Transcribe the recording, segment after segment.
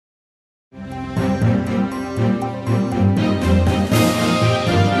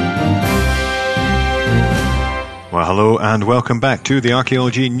Well, hello and welcome back to the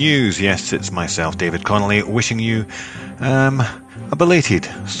Archaeology News. Yes, it's myself, David Connolly, wishing you a belated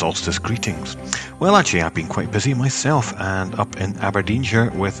solstice greetings. Well, actually, I've been quite busy myself and up in Aberdeenshire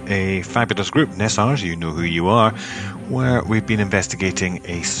with a fabulous group, Nessars, you know who you are, where we've been investigating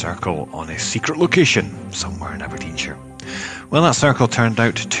a circle on a secret location somewhere in Aberdeenshire. Well, that circle turned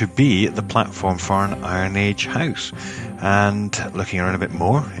out to be the platform for an Iron Age house, and looking around a bit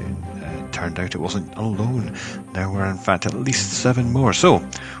more, it turned out it wasn't alone. There were in fact at least 7 more. So,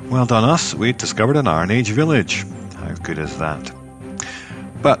 well done us, we discovered an Iron Age village. How good is that?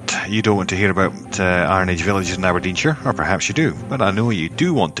 But you don't want to hear about Iron Age villages in Aberdeenshire, or perhaps you do, but I know you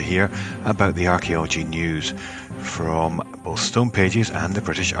do want to hear about the Archaeology News from both Stone Pages and the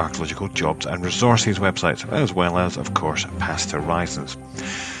British Archaeological Jobs and Resources websites, as well as, of course, Past Horizons.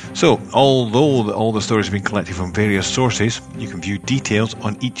 So, although all the stories have been collected from various sources, you can view details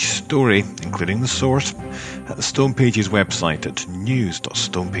on each story, including the source, at the Stone Pages website at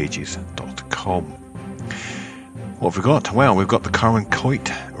news.stonepages.com. What have we got? Well, we've got the Carwin Coit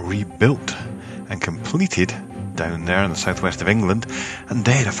rebuilt and completed down there in the southwest of England, and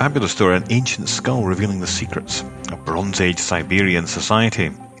then a fabulous story, an ancient skull revealing the secrets of Bronze Age Siberian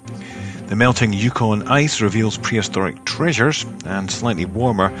society. The melting Yukon ice reveals prehistoric treasures, and slightly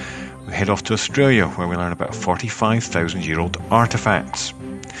warmer, we head off to Australia where we learn about 45,000-year-old artefacts.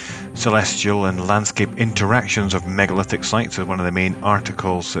 Celestial and landscape interactions of megalithic sites is one of the main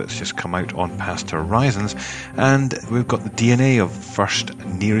articles that's just come out on Past Horizons, and we've got the DNA of first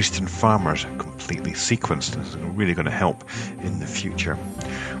Near Eastern farmers completely sequenced. This is really going to help in the future.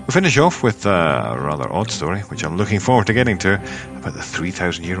 We'll finish off with a rather odd story, which I'm looking forward to getting to, about the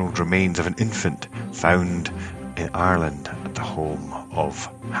 3,000-year-old remains of an infant found in Ireland at the home of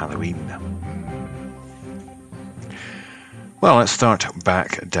Halloween. Well, let's start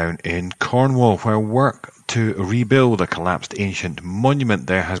back down in Cornwall, where work to rebuild a collapsed ancient monument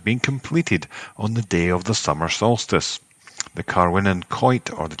there has been completed on the day of the summer solstice. The Carwin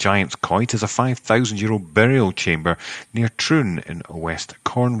Coit, or the Giant's Coit, is a 5,000-year-old burial chamber near Troon in West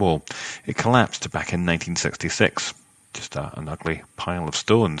Cornwall. It collapsed back in 1966. Just an ugly pile of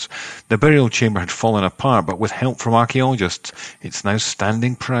stones. The burial chamber had fallen apart, but with help from archaeologists, it's now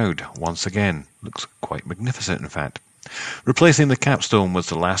standing proud once again. Looks quite magnificent, in fact. Replacing the capstone was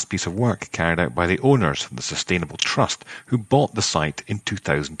the last piece of work carried out by the owners of the Sustainable Trust, who bought the site in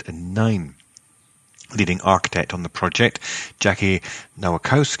 2009. Leading architect on the project, Jackie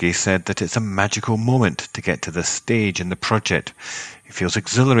Nowakowski, said that it's a magical moment to get to this stage in the project. He feels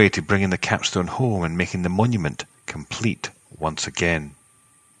exhilarated bringing the capstone home and making the monument complete once again.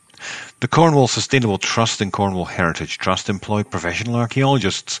 The Cornwall Sustainable Trust and Cornwall Heritage Trust employ professional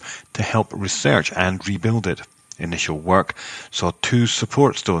archaeologists to help research and rebuild it. Initial work saw 2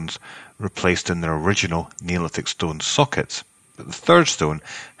 support stones replaced in their original Neolithic stone sockets, but the third stone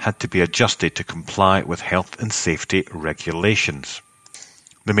had to be adjusted to comply with health and safety regulations.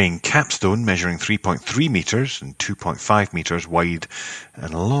 The main capstone, measuring 3.3 metres and 2.5 metres wide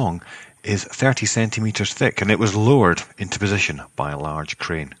and long, is 30 centimetres thick, and it was lowered into position by a large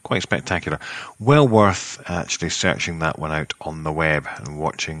crane. Quite spectacular. Well worth actually searching that one out on the web and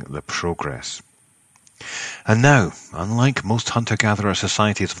watching the progress. And now, unlike most hunter-gatherer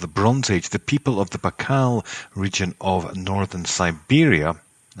societies of the Bronze Age, the people of the Baikal region of northern Siberia,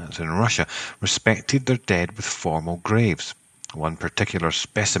 that's in Russia, respected their dead with formal graves. One particular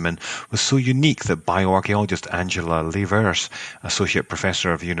specimen was so unique that bioarchaeologist Angela Levers, associate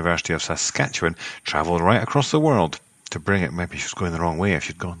professor of the University of Saskatchewan, travelled right across the world to bring it. Maybe she was going the wrong way if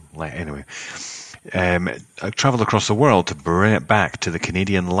she'd gone. Anyway. Travelled across the world to bring it back to the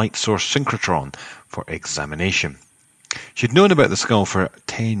Canadian Light Source Synchrotron for examination. She'd known about the skull for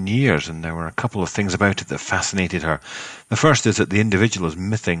 10 years, and there were a couple of things about it that fascinated her. The first is that the individual is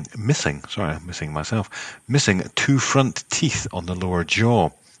missing 2 front teeth on the lower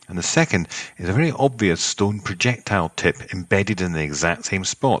jaw. And the second is a very obvious stone projectile tip embedded in the exact same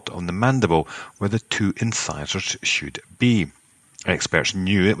spot on the mandible where the 2 incisors should be. Experts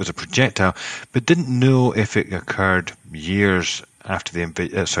knew it was a projectile, but didn't know if it occurred years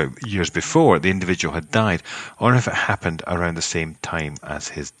before the individual had died, or if it happened around the same time as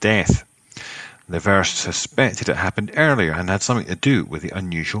his death. Levers suspected it happened earlier and had something to do with the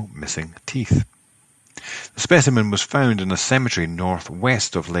unusual missing teeth. The specimen was found in a cemetery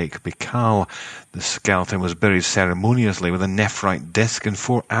northwest of Lake Baikal. The skeleton was buried ceremoniously with a nephrite disc and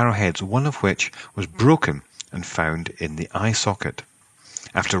 4 arrowheads, one of which was broken and found in the eye socket.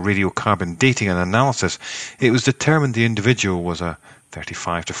 After radiocarbon dating and analysis, it was determined the individual was a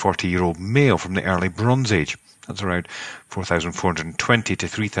 35 to 40-year-old male from the early Bronze Age. That's around 4,420 to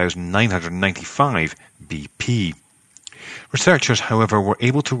 3,995 BP. Researchers, however, were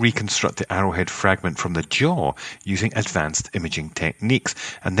able to reconstruct the arrowhead fragment from the jaw using advanced imaging techniques,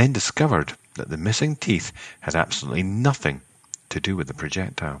 and then discovered that the missing teeth had absolutely nothing to do with the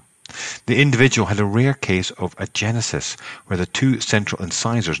projectile. The individual had a rare case of agenesis, where the two central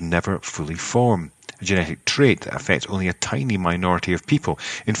incisors never fully form, a genetic trait that affects only a tiny minority of people.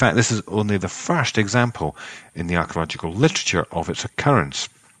 In fact, this is only the first example in the archaeological literature of its occurrence.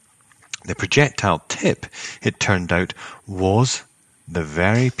 The projectile tip, it turned out, was the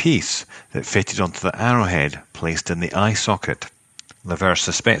very piece that fitted onto the arrowhead placed in the eye socket. Laverre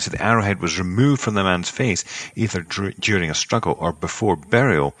suspects that the arrowhead was removed from the man's face either during a struggle or before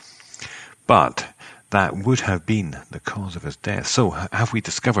burial, but that would have been the cause of his death. So, have we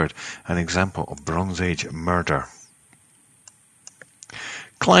discovered an example of Bronze Age murder?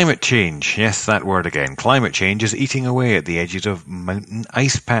 Climate change. Yes, that word again. Climate change is eating away at the edges of mountain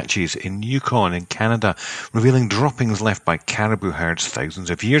ice patches in Yukon in Canada, revealing droppings left by caribou herds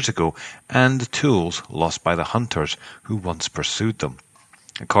thousands of years ago and the tools lost by the hunters who once pursued them.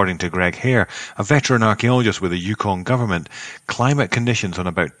 According to Greg Hare, a veteran archaeologist with the Yukon government, climate conditions on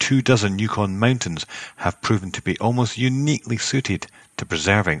about 24 Yukon mountains have proven to be almost uniquely suited to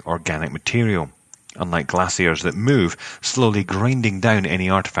preserving organic material. Unlike glaciers that move, slowly grinding down any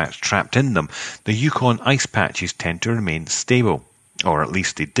artifacts trapped in them, the Yukon ice patches tend to remain stable, or at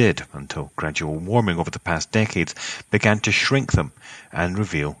least they did, until gradual warming over the past decades began to shrink them and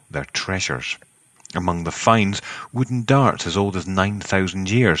reveal their treasures. Among the finds, wooden darts as old as 9,000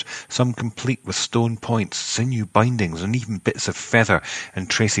 years, some complete with stone points, sinew bindings, and even bits of feather and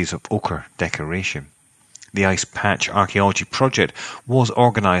traces of ochre decoration. The Ice Patch Archaeology Project was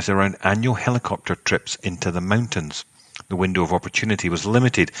organised around annual helicopter trips into the mountains. The window of opportunity was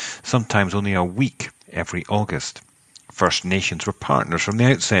limited, sometimes only a week every August. First Nations were partners from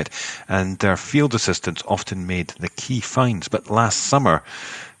the outset, and their field assistants often made the key finds. But last summer,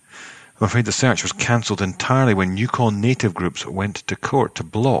 I'm afraid the search was cancelled entirely when Yukon native groups went to court to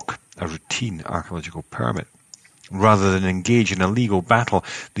block a routine archaeological permit. Rather than engage in a legal battle,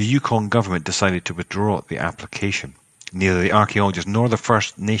 the Yukon government decided to withdraw the application. Neither the archaeologists nor the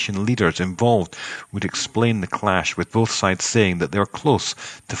First Nation leaders involved would explain the clash, with both sides saying that they were close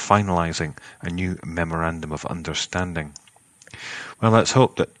to finalising a new memorandum of understanding. Well, let's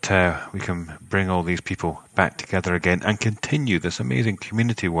hope that we can bring all these people back together again and continue this amazing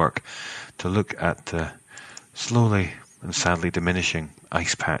community work to look at the slowly and sadly diminishing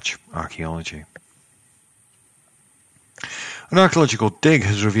ice patch archaeology. An archaeological dig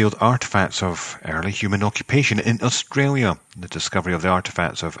has revealed artefacts of early human occupation in Australia. The discovery of the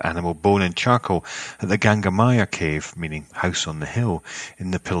artefacts of animal bone and charcoal at the Gangamaya Cave, meaning House on the Hill,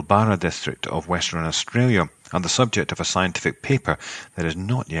 in the Pilbara district of Western Australia, are the subject of a scientific paper that has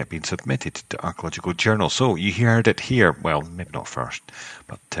not yet been submitted to archaeological journals. So you heard it here. Well, maybe not first,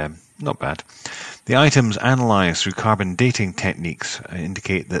 but not bad. The items analysed through carbon dating techniques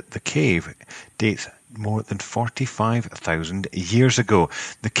indicate that the cave dates more than 45,000 years ago.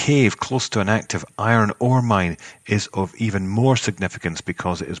 The cave, close to an active iron ore mine, is of even more significance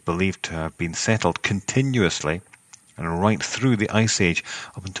because it is believed to have been settled continuously and right through the Ice Age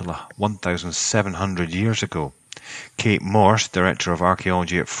up until 1,700 years ago. Kate Morse, Director of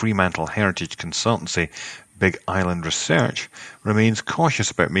Archaeology at Fremantle Heritage Consultancy, Big Island Research, remains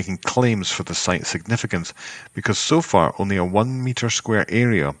cautious about making claims for the site's significance because so far only a 1 metre square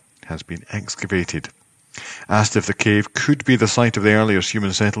area has been excavated. Asked if the cave could be the site of the earliest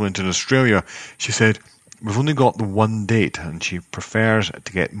human settlement in Australia, she said, "We've only got the one date," and she prefers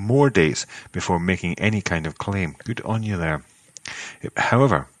to get more dates before making any kind of claim. Good on you there.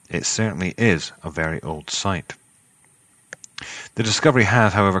 However, it certainly is a very old site. The discovery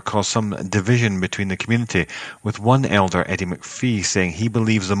has, however, caused some division between the community, with one elder, Eddie McPhee, saying he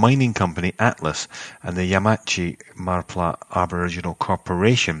believes the mining company Atlas and the Yamachi Marpla Aboriginal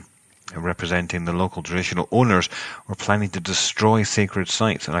Corporation, representing the local traditional owners, were planning to destroy sacred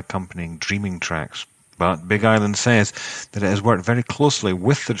sites and accompanying dreaming tracks. But Big Island says that it has worked very closely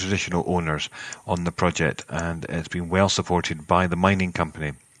with the traditional owners on the project and it's been well supported by the mining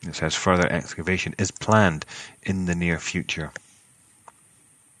company. It says further excavation is planned in the near future.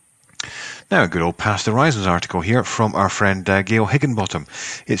 Now, a good old Past Horizons article here from our friend Gail Higginbottom.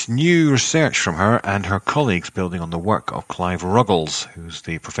 It's new research from her and her colleagues building on the work of Clive Ruggles, who's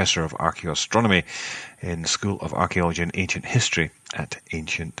the Professor of Archaeoastronomy in the School of Archaeology and Ancient History at the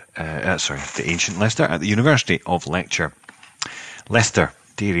Ancient Leicester at the University of Leicester.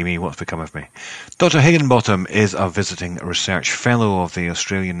 Deary me, what's become of me? Dr. Higginbottom is a visiting research fellow of the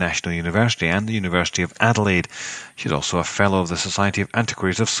Australian National University and the University of Adelaide. She's also a fellow of the Society of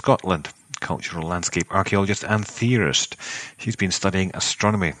Antiquaries of Scotland. cultural landscape archaeologist and theorist. She's been studying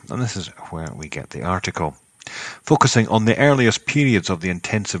astronomy, and this is where we get the article. Focusing on the earliest periods of the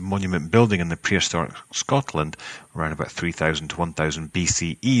intensive monument building in the prehistoric Scotland, around about 3000 to 1000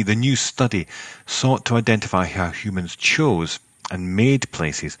 BCE, the new study sought to identify how humans chose and made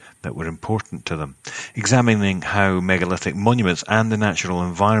places that were important to them, examining how megalithic monuments and the natural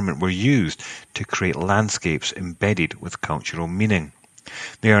environment were used to create landscapes embedded with cultural meaning.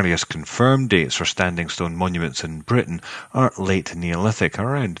 The earliest confirmed dates for standing stone monuments in Britain are late Neolithic,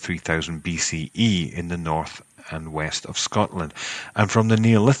 around 3000 BCE in the north and west of Scotland. And from the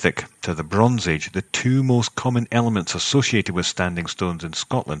Neolithic to the Bronze Age, the two most common elements associated with standing stones in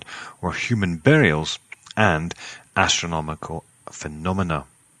Scotland were human burials and astronomical phenomena.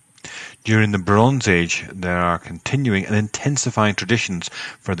 During the Bronze Age, there are continuing and intensifying traditions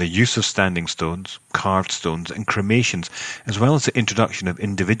for the use of standing stones, carved stones, and cremations, as well as the introduction of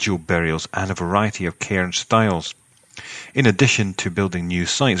individual burials and a variety of cairn styles. In addition to building new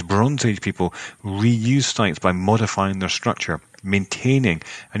sites, Bronze Age people reused sites by modifying their structure, maintaining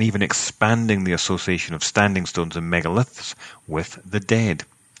and even expanding the association of standing stones and megaliths with the dead.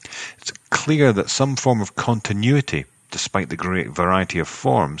 It's clear that some form of continuity, despite the great variety of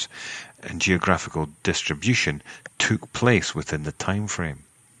forms and geographical distribution, took place within the time frame.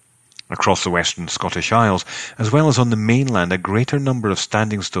 Across the western Scottish Isles, as well as on the mainland, a greater number of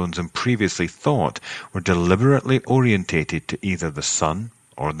standing stones than previously thought were deliberately orientated to either the sun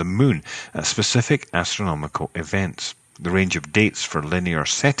or the moon at specific astronomical events. The range of dates for linear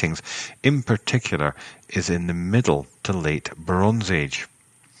settings, in particular, is in the middle to late Bronze Age.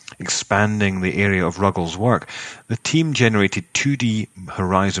 Expanding the area of Ruggles' work, the team generated 2D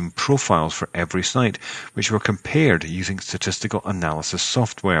horizon profiles for every site, which were compared using statistical analysis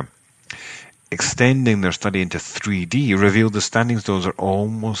software. Extending their study into 3D revealed the standing stones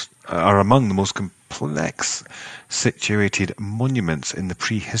are among the most complex situated monuments in the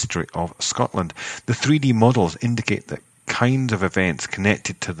prehistory of Scotland. The 3D models indicate the kinds of events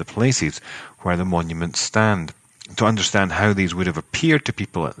connected to the places where the monuments stand. To understand how these would have appeared to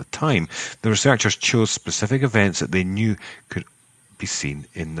people at the time, the researchers chose specific events that they knew could be seen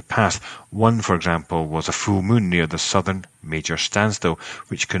in the past. One, for example, was a full moon near the southern major standstill,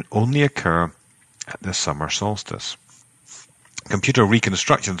 which can only occur at the summer solstice. Computer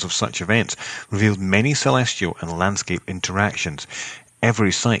reconstructions of such events revealed many celestial and landscape interactions.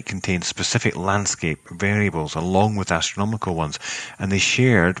 Every site contained specific landscape variables along with astronomical ones, and they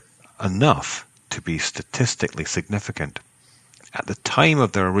shared enough to be statistically significant. At the time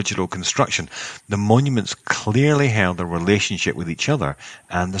of their original construction, the monuments clearly held a relationship with each other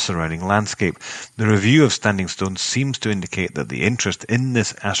and the surrounding landscape. The review of standing stones seems to indicate that the interest in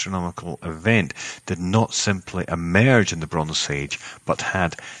this astronomical event did not simply emerge in the Bronze Age, but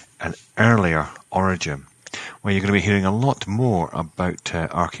had an earlier origin. Well, you're going to be hearing a lot more about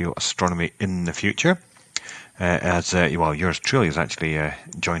archaeoastronomy in the future. Yours truly is actually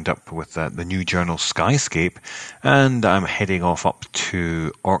joined up with the new journal Skyscape, and I'm heading off up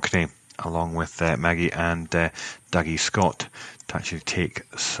to Orkney along with Maggie and Dougie Scott to actually take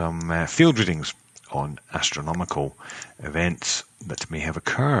some field readings on astronomical events that may have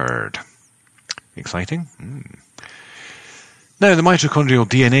occurred. Exciting? Now, the mitochondrial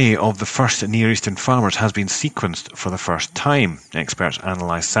DNA of the first Near Eastern farmers has been sequenced for the first time. Experts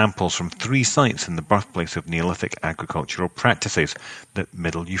analysed samples from 3 sites in the birthplace of Neolithic agricultural practices, the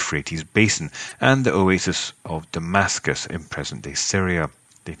Middle Euphrates Basin, and the oasis of Damascus in present-day Syria,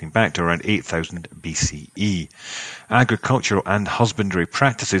 dating back to around 8000 BCE. Agricultural and husbandry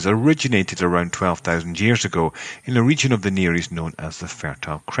practices originated around 12,000 years ago in a region of the Near East known as the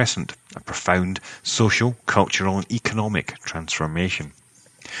Fertile Crescent, a profound social, cultural and economic transformation.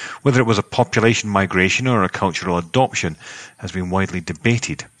 Whether it was a population migration or a cultural adoption has been widely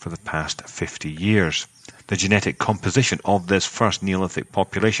debated for the past 50 years. The genetic composition of this first Neolithic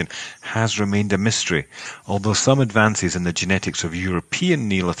population has remained a mystery, although some advances in the genetics of European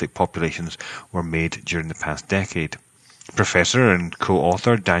Neolithic populations were made during the past decade. Professor and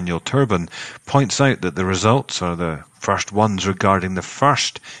co-author Daniel Turban points out that the results are the first ones regarding the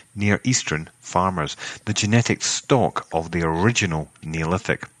first Near Eastern farmers, the genetic stock of the original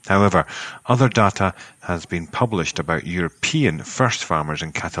Neolithic. However, other data has been published about European first farmers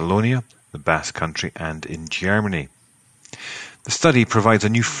in Catalonia, the Basque Country and in Germany. The study provides a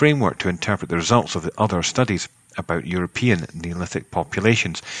new framework to interpret the results of the other studies about European Neolithic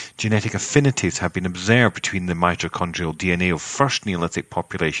populations. Genetic affinities have been observed between the mitochondrial DNA of first Neolithic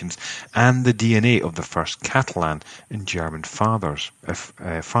populations and the DNA of the first Catalan and German farmers.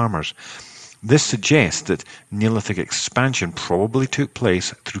 This suggests that Neolithic expansion probably took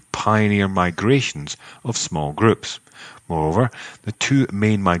place through pioneer migrations of small groups. Moreover, the two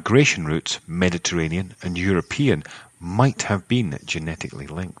main migration routes, Mediterranean and European, might have been genetically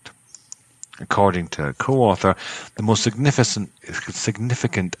linked. According to a co-author, the most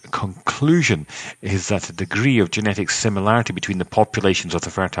significant conclusion is that a degree of genetic similarity between the populations of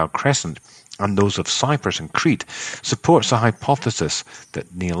the Fertile Crescent and those of Cyprus and Crete supports the hypothesis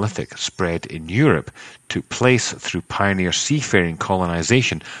that Neolithic spread in Europe took place through pioneer seafaring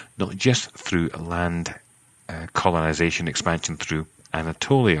colonization, not just through land colonization expansion through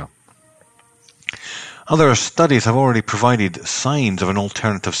Anatolia. Other studies have already provided signs of an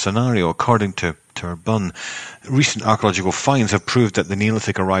alternative scenario. According to Turbun, recent archaeological finds have proved that the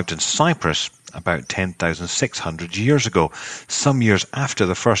Neolithic arrived in Cyprus about 10,600 years ago, some years after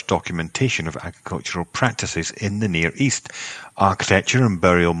the first documentation of agricultural practices in the Near East. Architecture and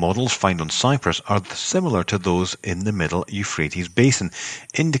burial models found on Cyprus are similar to those in the Middle Euphrates Basin,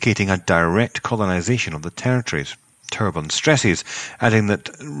 indicating a direct colonization of the territories. Turbun stresses, adding that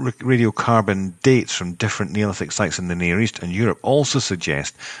radiocarbon dates from different Neolithic sites in the Near East and Europe also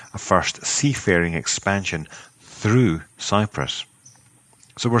suggest a first seafaring expansion through Cyprus.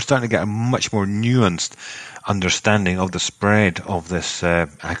 So we're starting to get a much more nuanced understanding of the spread of this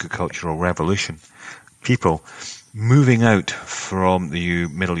agricultural revolution. People moving out from the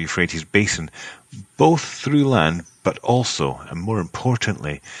Middle Euphrates Basin, both through land, but also, and more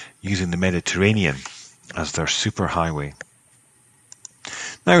importantly, using the Mediterranean as their superhighway.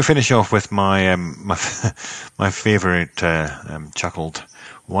 Now we finish off with my favourite chuckled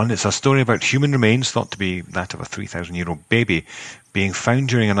one. It's a story about human remains thought to be that of a 3,000-year-old baby being found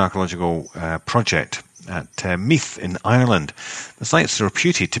during an archaeological project at Meath in Ireland. The site's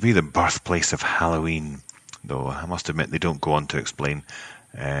reputed to be the birthplace of Halloween, though I must admit they don't go on to explain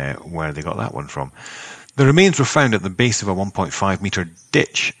where they got that one from. The remains were found at the base of a 1.5-metre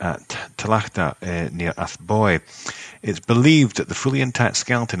ditch at Tlachta near Athboy. It's believed that the fully intact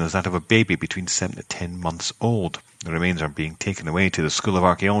skeleton is that of a baby between 7 to 10 months old. The remains are being taken away to the School of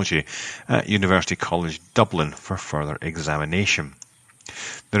Archaeology at University College Dublin for further examination.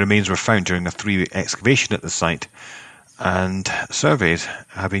 The remains were found during a 3-week excavation at the site, and surveys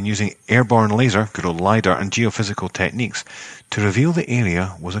have been using airborne laser, good old LiDAR, and geophysical techniques to reveal the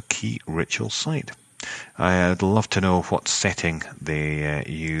area was a key ritual site. I'd love to know what setting they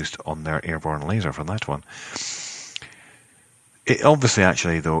used on their airborne laser for that one. It obviously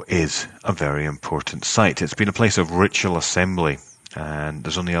actually, though, is a very important site. It's been a place of ritual assembly, and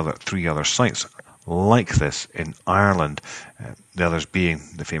there's only 3 other sites like this in Ireland, the others being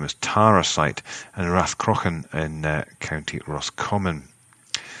the famous Tara site and Rathcroghan in County Roscommon.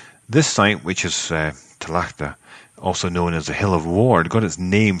 This site, which is Tlachta, also known as the Hill of Ward, got its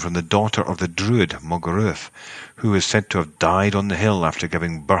name from the daughter of the Druid Mogaruth, who is said to have died on the hill after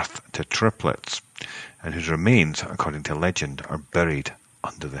giving birth to triplets, and whose remains, according to legend, are buried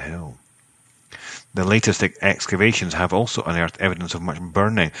under the hill. The latest excavations have also unearthed evidence of much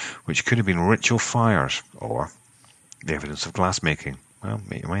burning, which could have been ritual fires or the evidence of glassmaking. Well,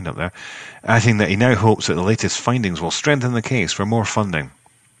 make your mind up there. Adding that he now hopes that the latest findings will strengthen the case for more funding.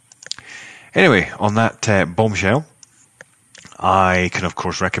 Anyway, on that bombshell, I can of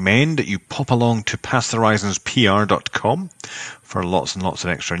course recommend that you pop along to pasthorizonspr.com for lots and lots of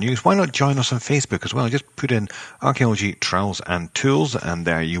extra news. Why not join us on Facebook as well? Just put in Archaeology, Trials and Tools and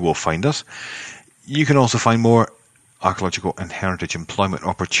there you will find us. You can also find more archaeological and heritage employment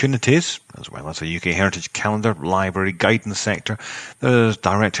opportunities, as well as a UK heritage calendar, library, guidance sector. There's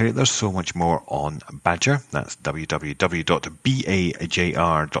directory, there's so much more on Badger. That's www.bajr.org.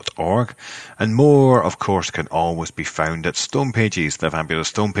 And more, of course, can always be found at Stone Pages, the fabulous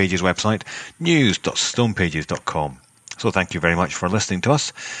Stone Pages website, news.stonepages.com. So thank you very much for listening to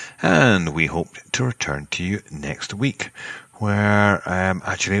us, and we hope to return to you next week, where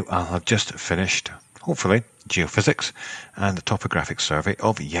actually I'll have just finished, hopefully, geophysics and the topographic survey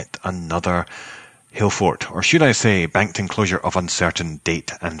of yet another hill fort, or should I say banked enclosure of uncertain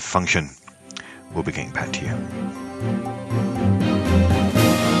date and function. We'll be getting back to you.